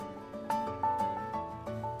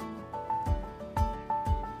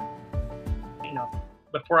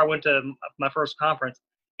before I went to my first conference,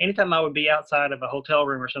 anytime I would be outside of a hotel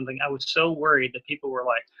room or something, I was so worried that people were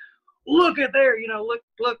like, "Look at there, look,"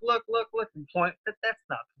 and point. That's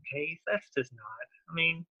not the case. That's just not. I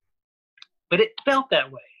mean, but it felt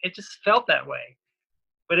that way. It just felt that way.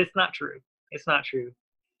 But it's not true. It's not true.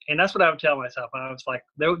 And that's what I would tell myself. I was like,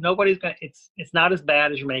 nobody's gonna. It's not as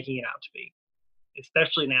bad as you're making it out to be,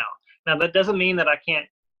 especially now. Now that doesn't mean that I can't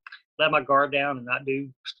let my guard down and not do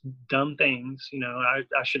dumb things.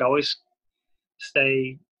 I should always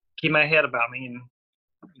stay keep my head about me, and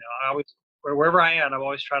I always wherever I am, I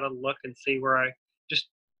always try to look and see where I just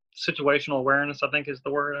situational awareness. I think is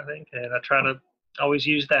the word. I think, and I try to always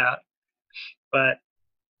use that. But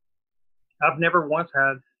I've never once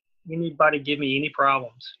had anybody give me any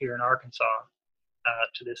problems here in Arkansas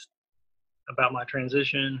to this about my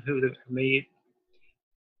transition, who to meet.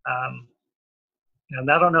 Um, and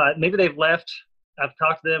I don't know. Maybe they've left. I've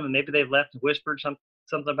talked to them, and maybe they've left and whispered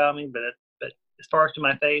something about me. But as far as to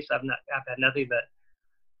my face, I've had nothing but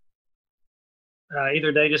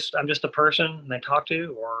either I'm just a person they talk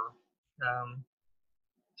to, or um,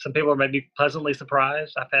 some people are maybe pleasantly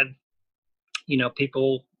surprised. I've had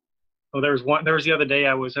people. Well, there was the other day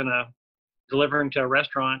I was delivering to a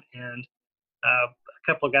restaurant, and a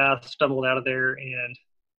couple of guys stumbled out of there, and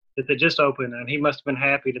that they just opened, and he must have been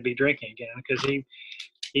happy to be drinking again, because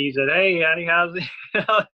he said, "Hey, Hattie, how's it?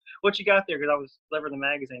 What you got there?" Because I was delivering the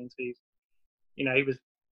magazines. He was,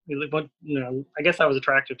 I guess I was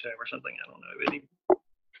attractive to him or something. I don't know.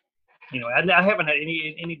 But I haven't had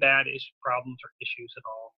any bad problems or issues at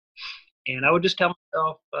all. And I would just tell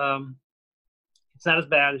myself, it's not as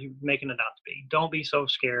bad as you're making it out to be. Don't be so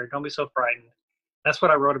scared. Don't be so frightened. That's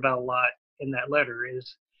what I wrote about a lot in that letter.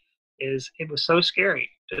 Is it was so scary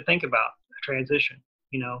to think about a transition.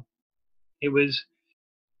 It was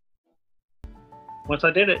once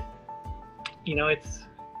I did it.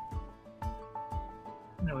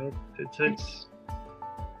 It's it's.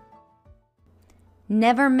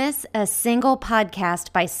 Never miss a single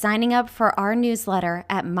podcast by signing up for our newsletter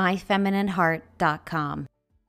at myfeminineheart.com.